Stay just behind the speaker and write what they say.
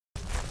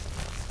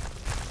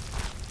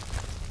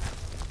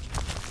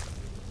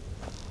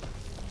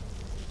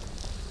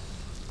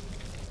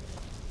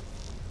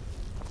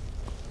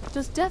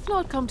Does death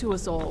not come to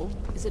us all?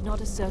 Is it not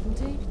a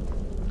certainty?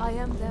 I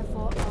am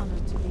therefore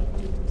honored to be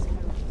Doom's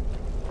herald.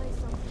 Place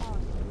some honor.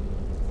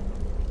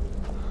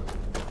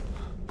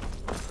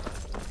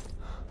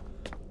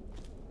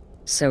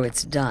 So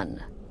it's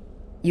done.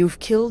 You've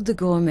killed the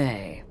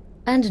gourmet.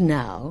 And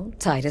now,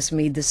 Titus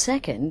Mead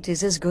II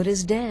is as good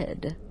as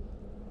dead.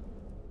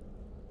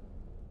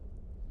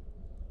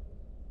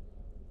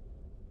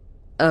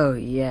 Oh,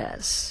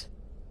 yes.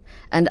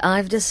 And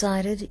I've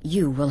decided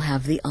you will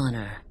have the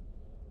honor.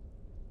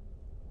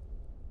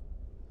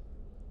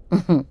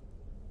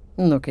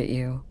 Look at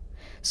you.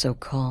 So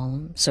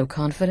calm, so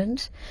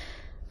confident.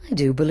 I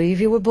do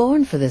believe you were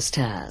born for this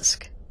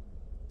task.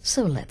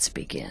 So let's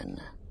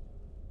begin.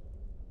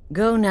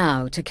 Go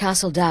now to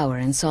Castle Dower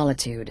in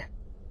Solitude.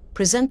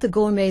 Present the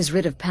gourmet's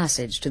writ of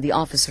passage to the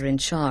officer in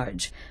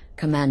charge,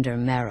 Commander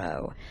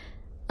Marrow.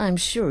 I'm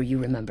sure you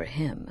remember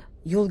him.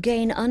 You'll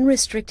gain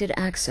unrestricted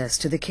access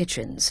to the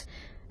kitchens,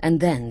 and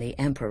then the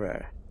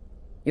Emperor.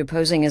 You're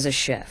posing as a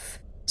chef,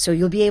 so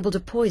you'll be able to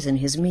poison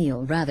his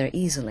meal rather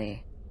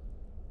easily.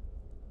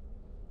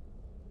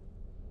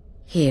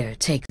 Here,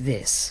 take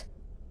this.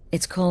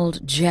 It's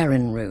called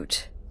Jarren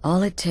root.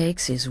 All it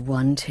takes is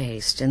one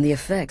taste, and the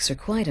effects are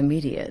quite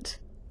immediate.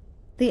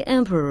 The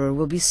Emperor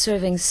will be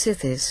serving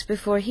Sithis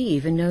before he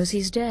even knows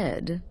he's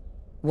dead.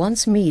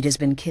 Once Mead has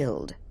been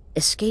killed,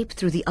 escape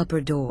through the upper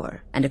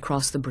door and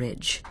across the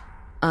bridge.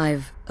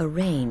 I've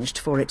arranged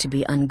for it to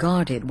be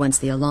unguarded once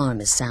the alarm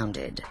is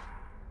sounded.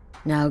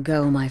 Now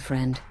go, my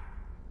friend.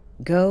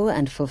 Go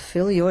and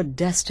fulfill your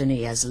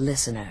destiny as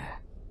listener.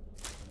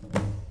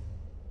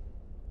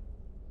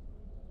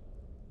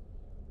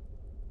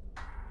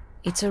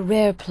 It's a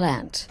rare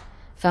plant,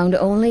 found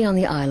only on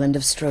the island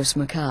of Stros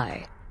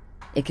Mackay.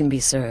 It can be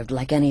served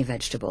like any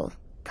vegetable,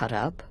 cut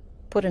up,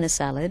 put in a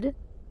salad,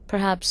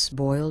 perhaps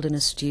boiled in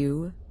a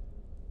stew.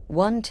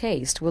 One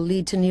taste will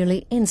lead to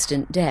nearly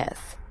instant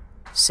death,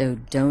 so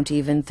don't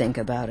even think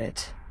about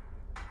it.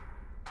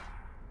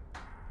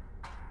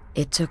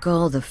 It took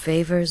all the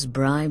favors,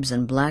 bribes,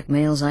 and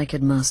blackmails I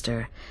could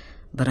muster,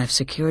 but I've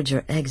secured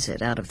your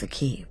exit out of the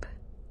keep.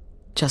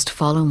 Just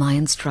follow my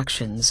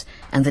instructions,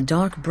 and the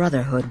Dark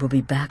Brotherhood will be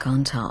back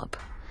on top.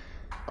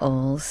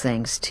 All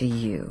thanks to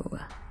you,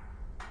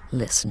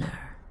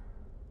 listener.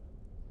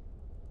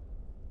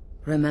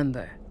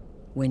 Remember,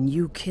 when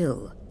you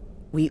kill,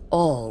 we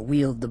all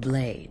wield the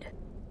blade.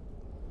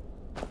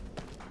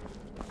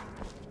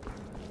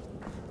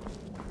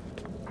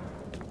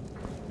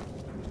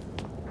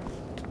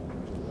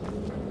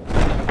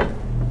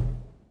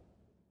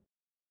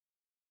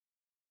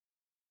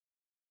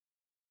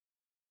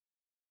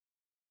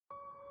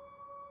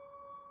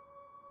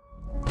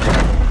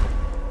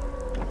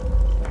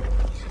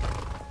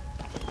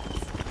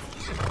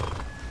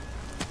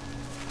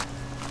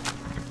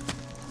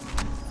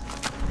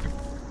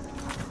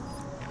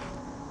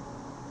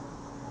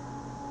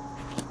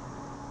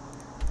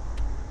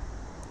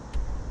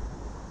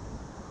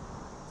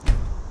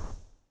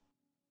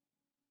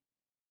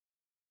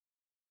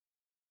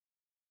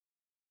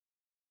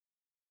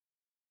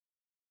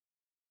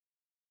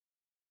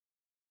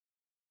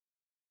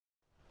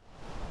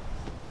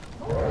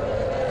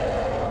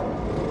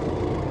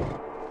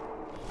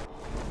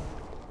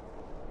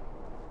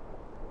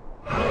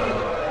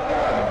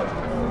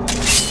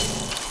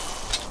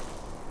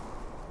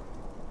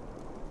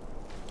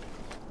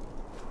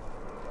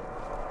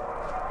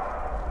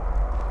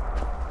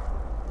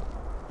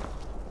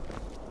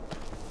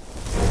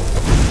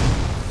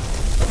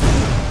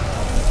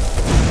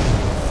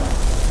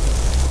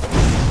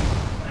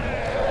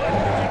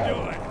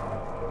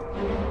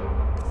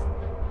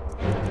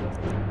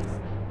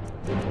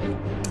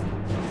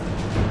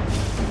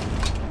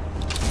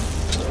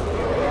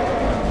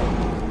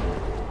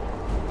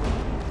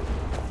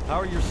 How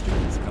are your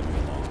students coming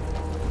along?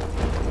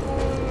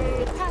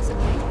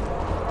 Passively.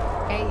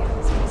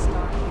 Aeons will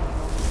start here.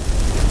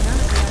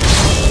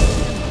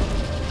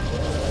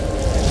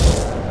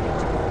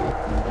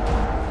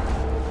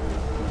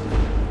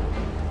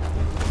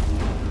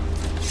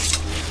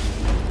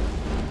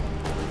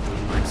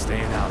 I'm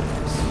staying out of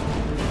this.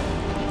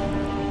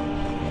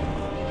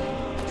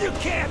 You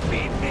can't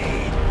beat me!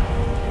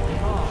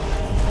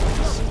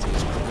 The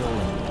cities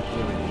prevailing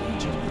here in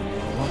Egypt.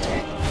 What a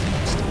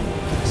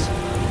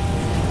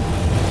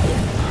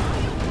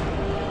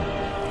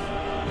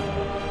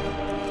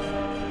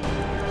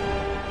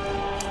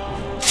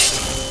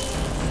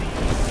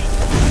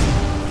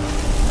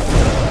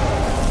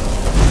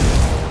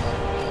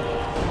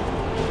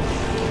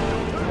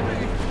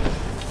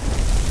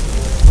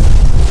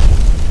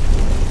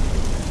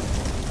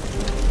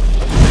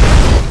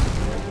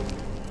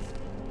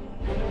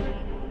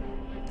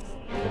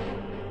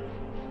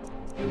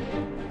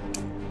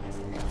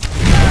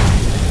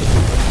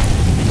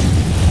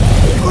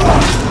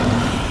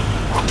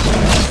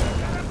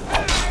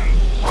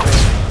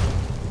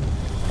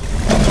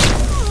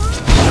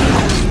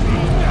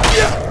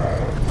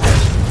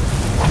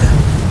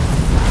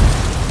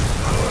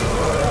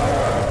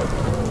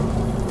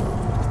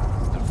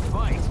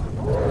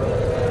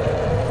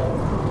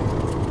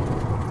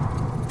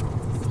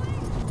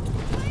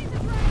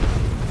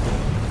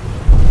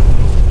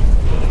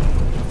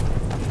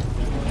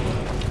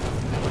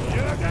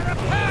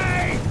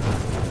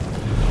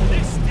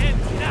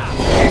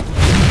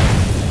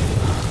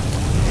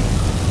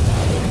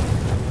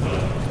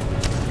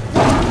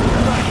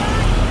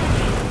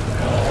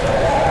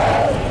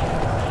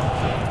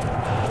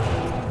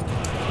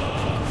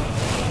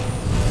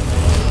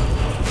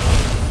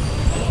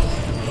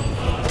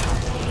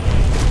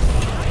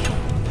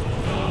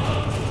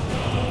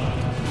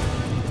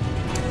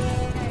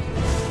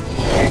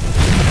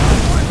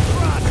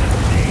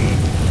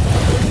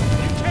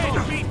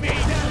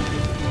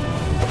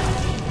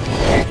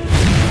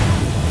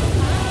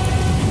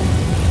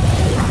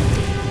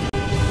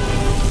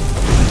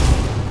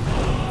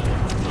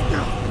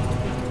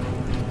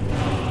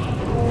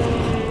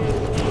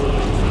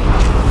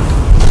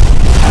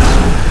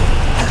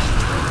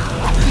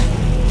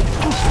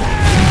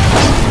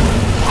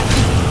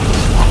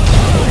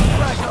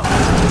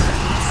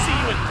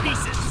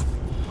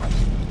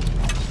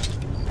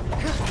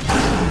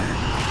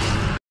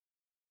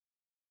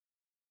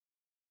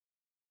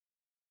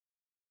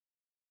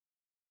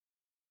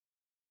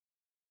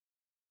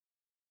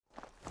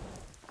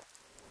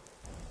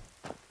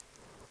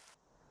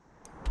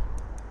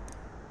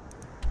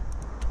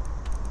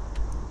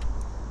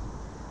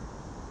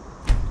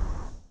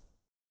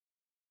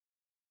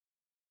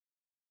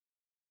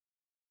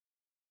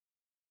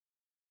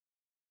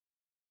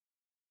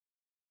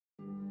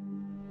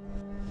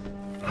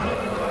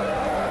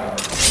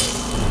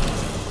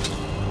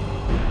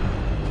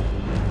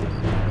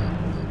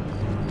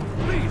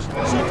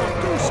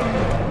Someone do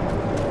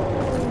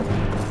something!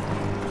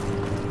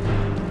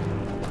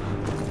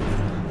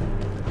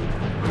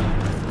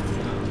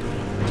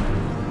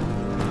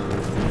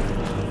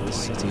 The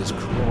city is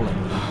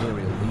crawling with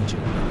Imperial Legion.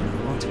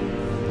 What?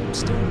 I'm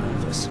still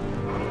nervous.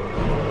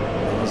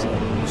 Lazy,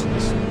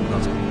 useless,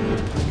 nothing.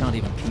 I can't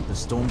even keep the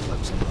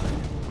Stormcloaks in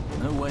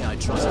line. No way I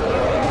trust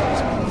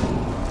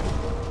them.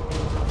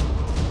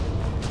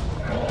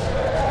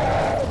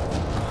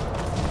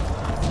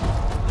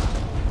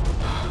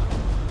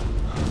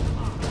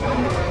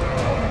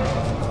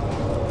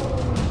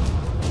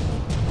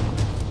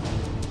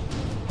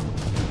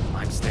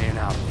 I'm staying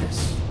out of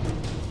this.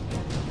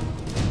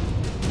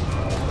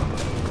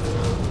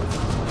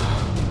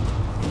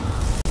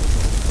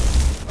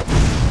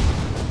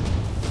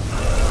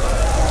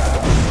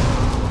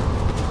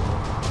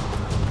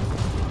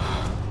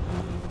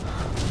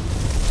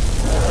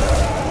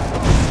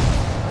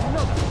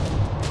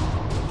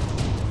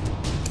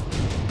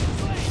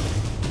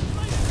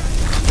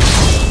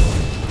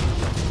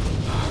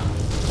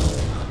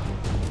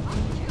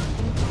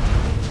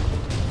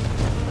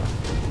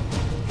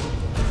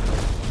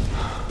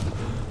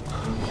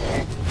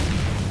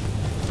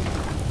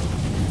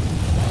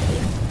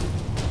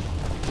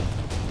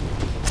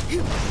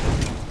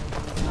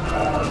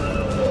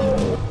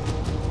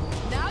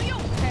 Now you'll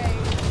pay.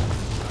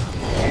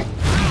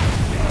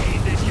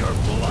 Bathe in your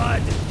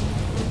blood!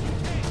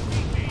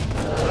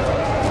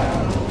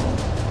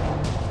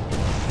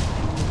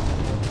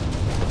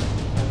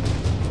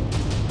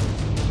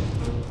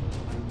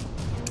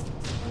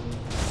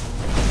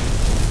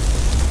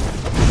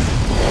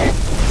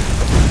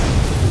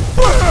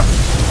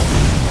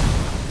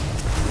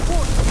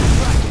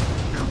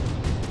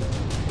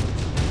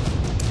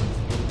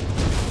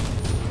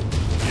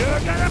 You're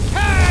gonna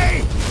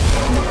pay!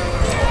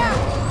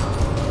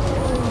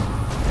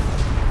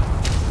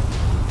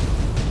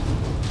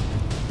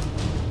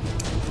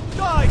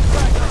 Die,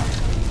 Dragon!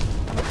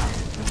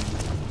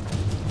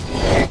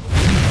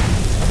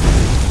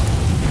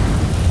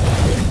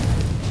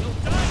 You'll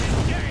die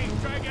in game,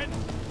 Dragon!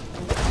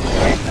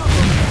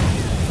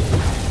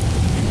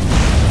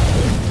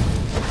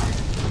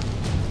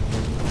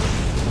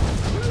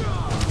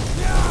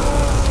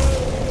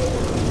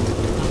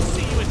 I'll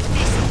see you in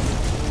pieces!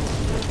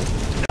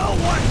 No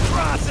one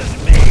crosses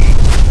me!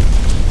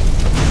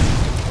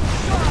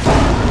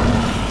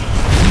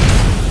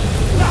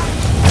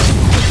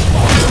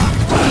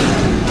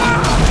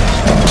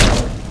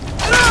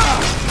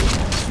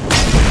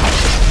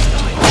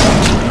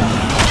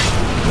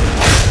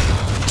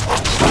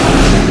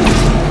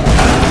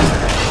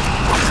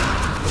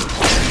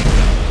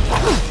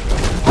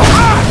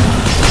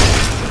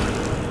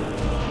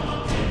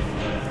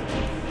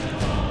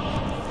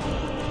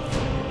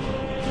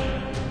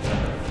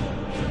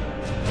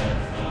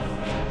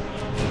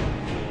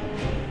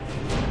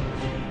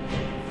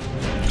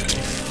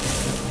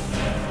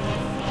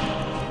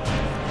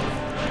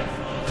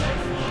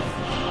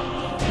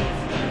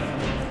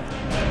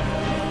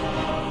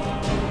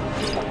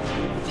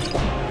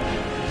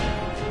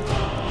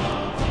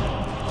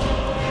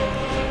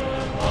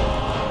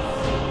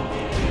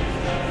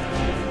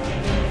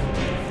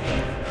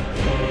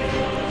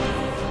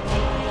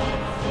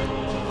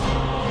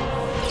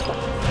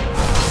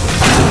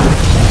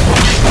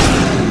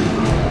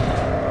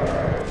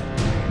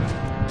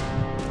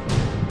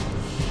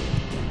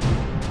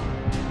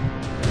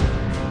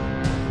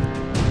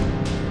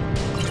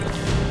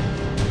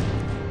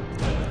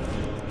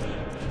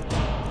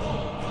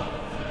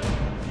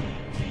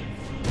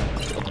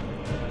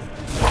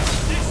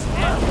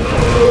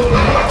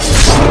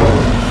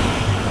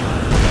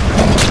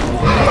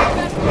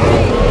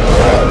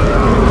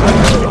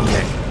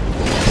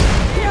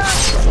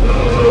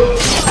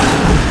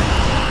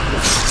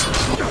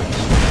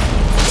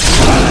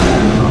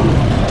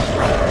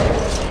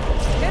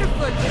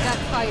 Careful with that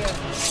fire.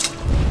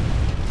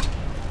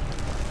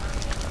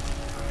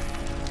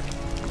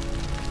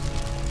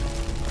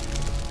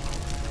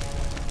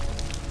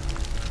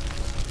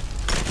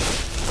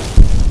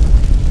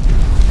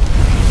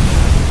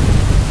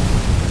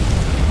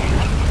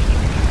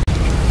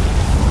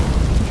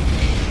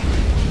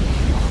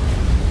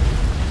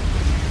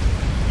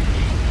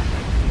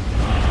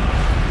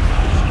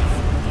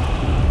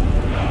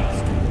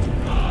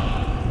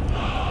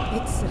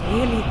 It's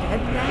really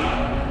dead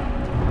now?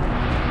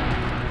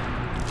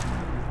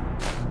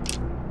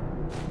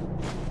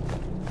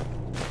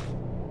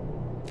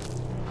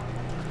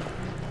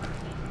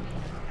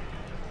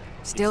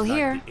 Still It's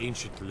here. like the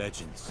ancient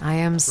legends. I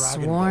am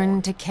Dragonborn.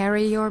 sworn to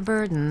carry your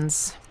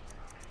burdens.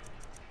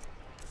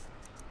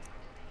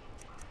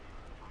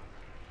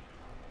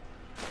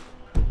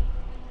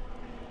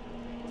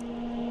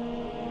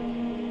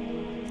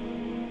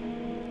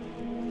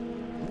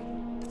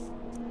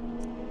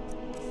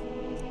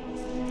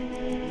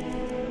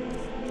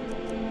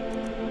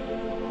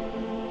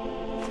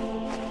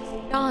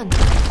 John,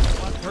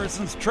 One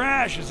person's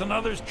trash is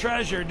another's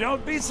treasure.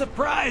 Don't be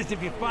surprised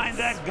if you find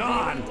that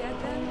gone. Really dead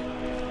then?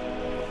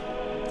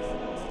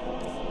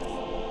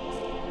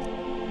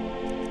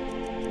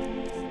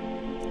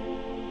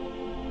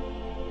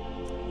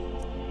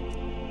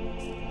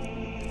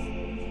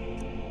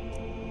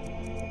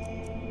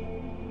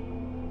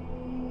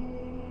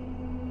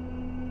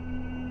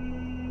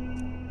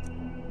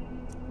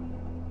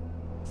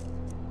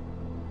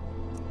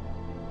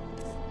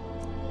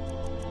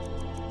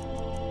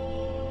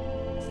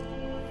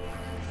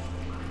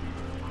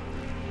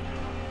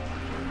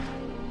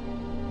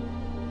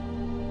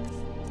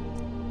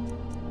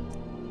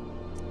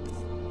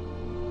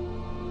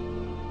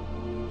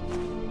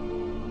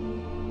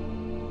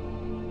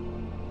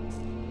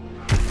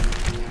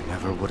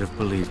 Never would have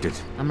believed it.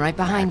 I'm right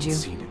behind you.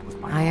 Seen it with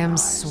my I own am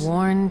eyes.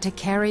 sworn to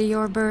carry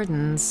your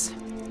burdens.